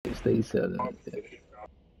stay selling.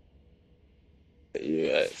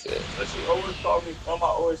 Yeah, But she always called me from. I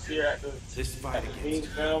always see her This fight at the against Queen her.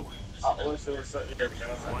 film. I always see her something here, man.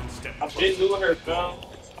 One step I've been closer doing to the her goal. film.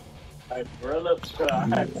 Like, brother, I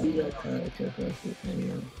had to see her brother with her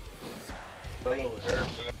film.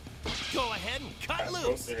 Go ahead and I cut broke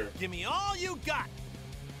loose. there. Give me all you got.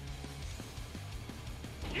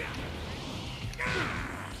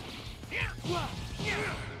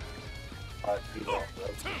 I see that, bro.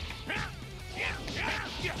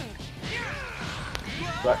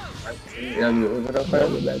 Right, yeah, I mean, what up, I'll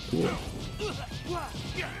man? get back to it.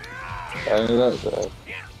 I don't know, bro.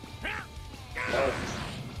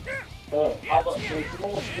 how about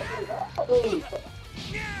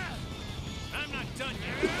I'm not done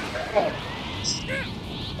yet.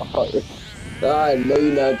 I know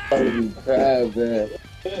you're not trying to be crab, man.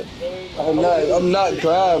 I'm not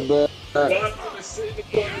crab, bro. God, I'm gonna sit in the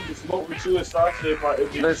corner and smoke with you and Sasha if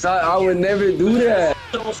But I would never do that.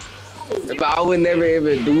 But I would never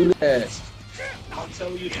even do that. I'm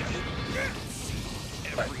telling you,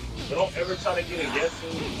 like, don't ever try to get against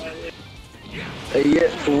me. Yeah,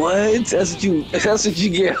 what? That's what you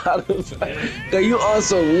get out of it. Cause you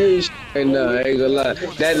also weird right now. I ain't gonna lie.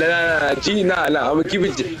 Nah. I'ma keep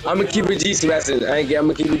it G smashing.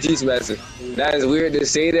 I'ma keep it G smashing. That is weird to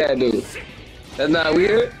say that, dude. That's not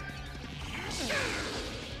weird.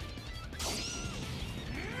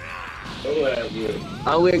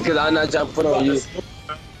 I'm weird because I'm not trying to put on you.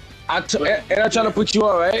 And I'm trying to put you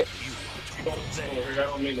on, right? That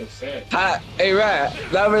don't make no sense. Hi, hey, right.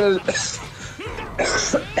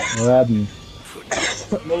 What happened?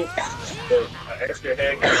 No, extra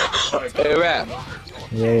head. Hey, rap.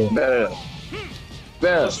 Yeah.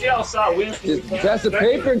 Man, She outside waiting. that's the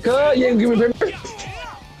paper, cuz. You ain't give me paper?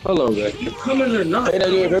 Hold on, man. You coming or not? Hey, not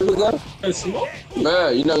give me paper, cuz? Smoke?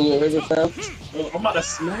 Man, you not give me paper, fam? I'm about to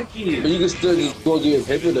smack you. But you can still just go give me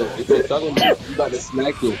paper, though. If you're talking about, you about to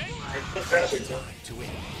smack you.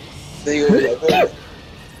 There you go, like that.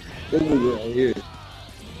 This nigga right here.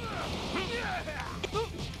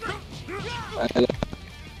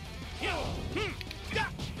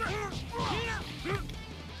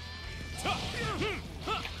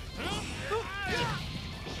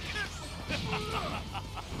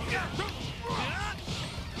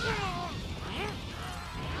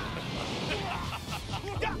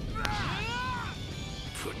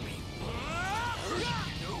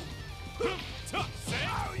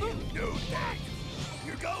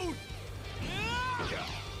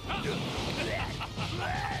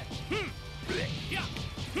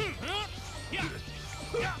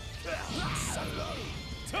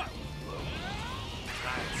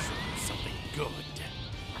 Something good.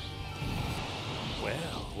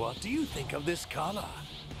 Well, what do you think of this color?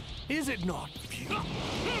 Is it not beautiful?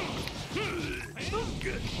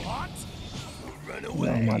 What? Run I'm away.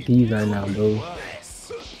 on my P's right now, bro.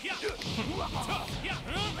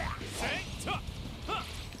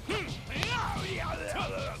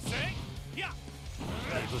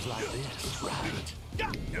 It was like this, right?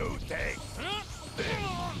 No thanks.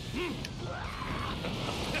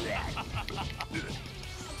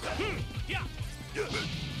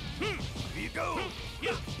 Here you go.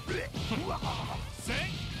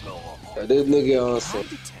 This nigga on some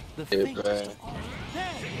shit, bro.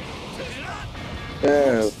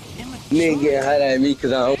 Damn. Nigga getting hot at me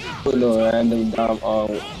because I don't put no random dumb on.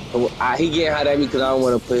 He getting hot at me because I don't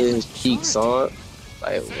want to put his cheeks on.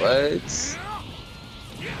 Like, what?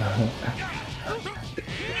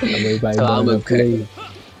 Everybody So I'm going a to play.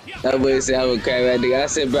 That boy said I'm a crab ass nigga. I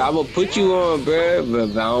said, bro, I'm gonna put you on, bro.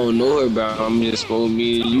 But I don't know her, bro. I'm just supposed to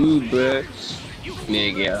be you, bro.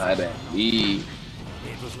 Nigga getting hot at me.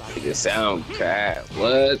 Nigga sound crap.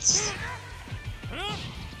 What? This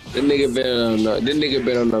nigga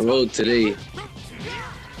been on the road today.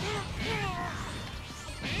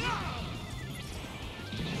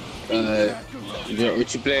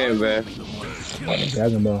 What you playing, bro?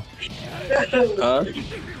 Dragon Ball. Huh?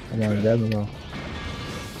 I'm on Dragon Ball.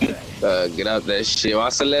 Get out that shit. My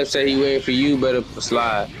celeb said he waiting for you, better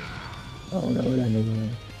slide. I don't know what that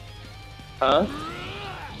nigga is. Huh?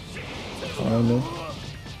 I don't know.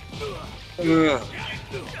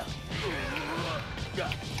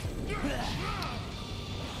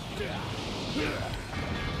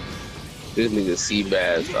 This nigga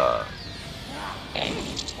Seabass, dog.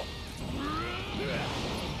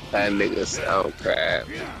 That nigga sound crap.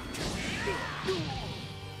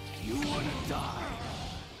 You wanna die?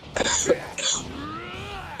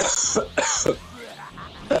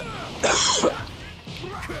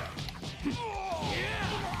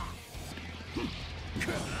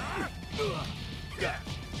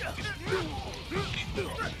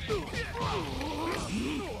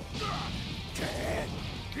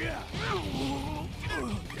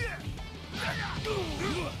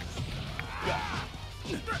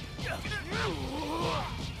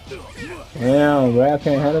 Damn, bro, I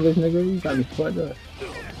can't handle this nigga. You got me fucked up.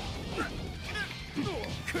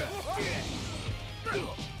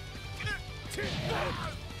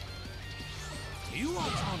 You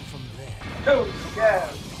won't come from there. Oh, yeah.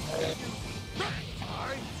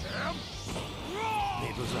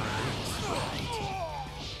 Neighbors are nice, right?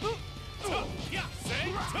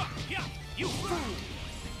 You fool!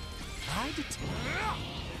 I detect.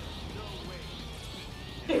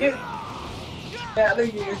 Yeah,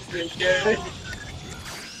 look at this guy.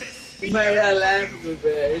 You might not laugh,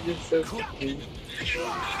 but it's just so funny.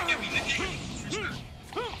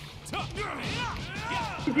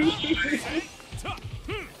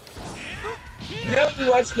 You have to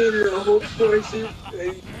watch the whole portion.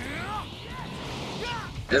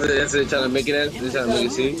 That's it, trying to make it as? They're trying to make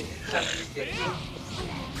it see?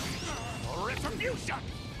 Retribution!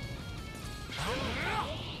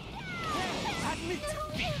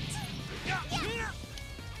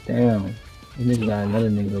 Damn. This nigga got another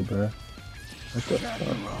nigga, bro. What the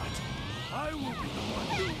fuck? I will be the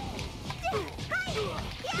one.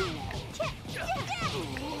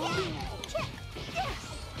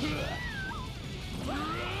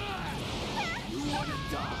 You want to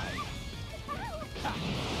die?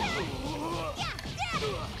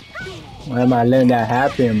 Why am I letting that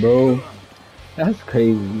happen, bro? That's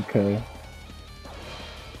crazy, cuz.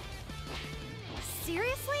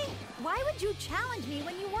 Seriously? Why would you challenge me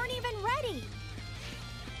when you weren't even ready?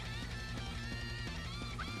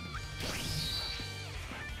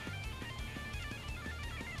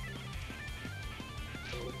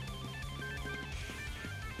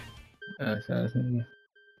 That's nigga.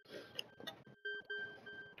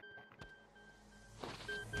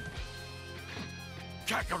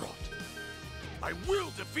 Kakarot, I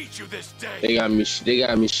will defeat you this day. They got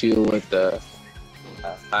me shooting with the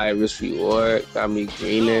high risk reward. Got me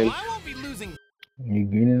greening. I won't be losing. You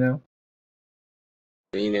greening now?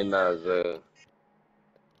 Greening as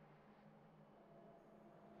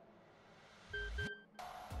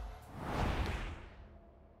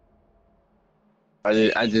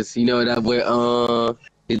I just you know that boy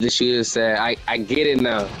the shooter said I get it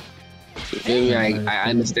now. You feel me? I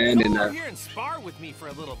understand it Come over now. here and spar with me for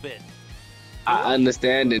a little bit. I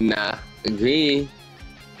understand it now. Agree.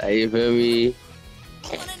 You feel me?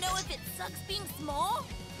 Wanna know if it sucks being small?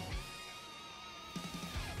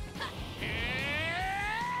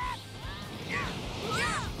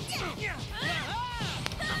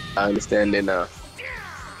 I understand it now.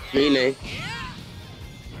 Green.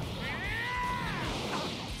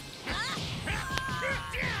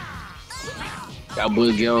 Y'all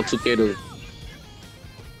boys get on 2K though.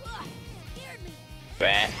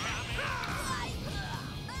 Fat.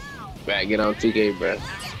 Get on 2K, bro.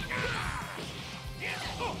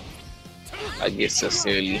 I get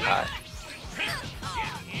sincerely hot.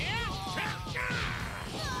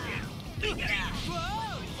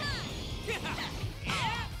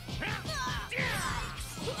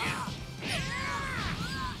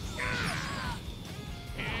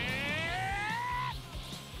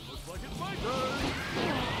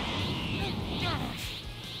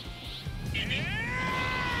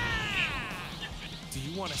 Do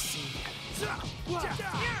you want to see?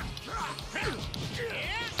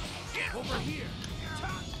 Over here.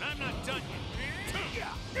 I'm not done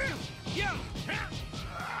yet.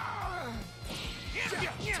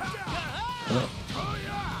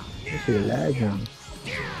 This shit lagging.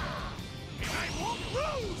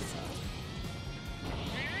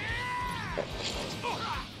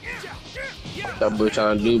 What that boy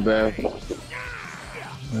trying to do, bro?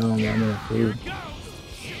 No, I'm gonna see.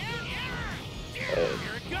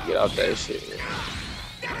 Get out that shit.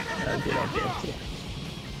 I'll get out that shit.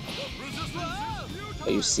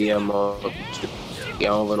 You see him get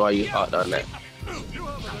over while you hot on that.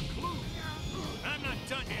 I'm not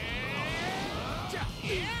done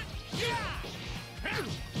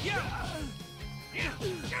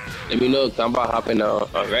Let me know, 'cause I'm about hopping on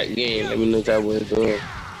a rat game. Let me know what that boy doing.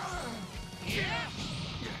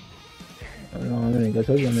 Hold on, I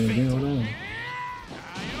told you I'm in the game. Hold on.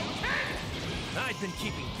 I've been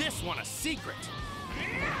keeping this one a secret.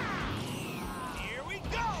 Here we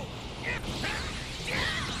go.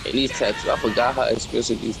 And these tattoos, I forgot how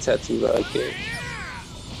expensive these tattoos are. Okay.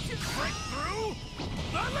 Break through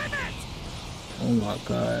the limit. Oh my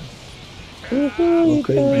god. Go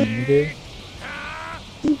crazy, nigga.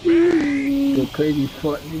 Go crazy,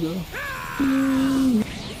 fuck, nigga.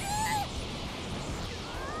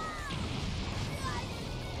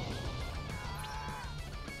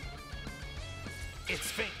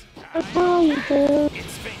 It's fate. What's wrong with you?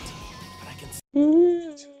 It's fate. But I can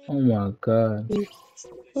Oh my god.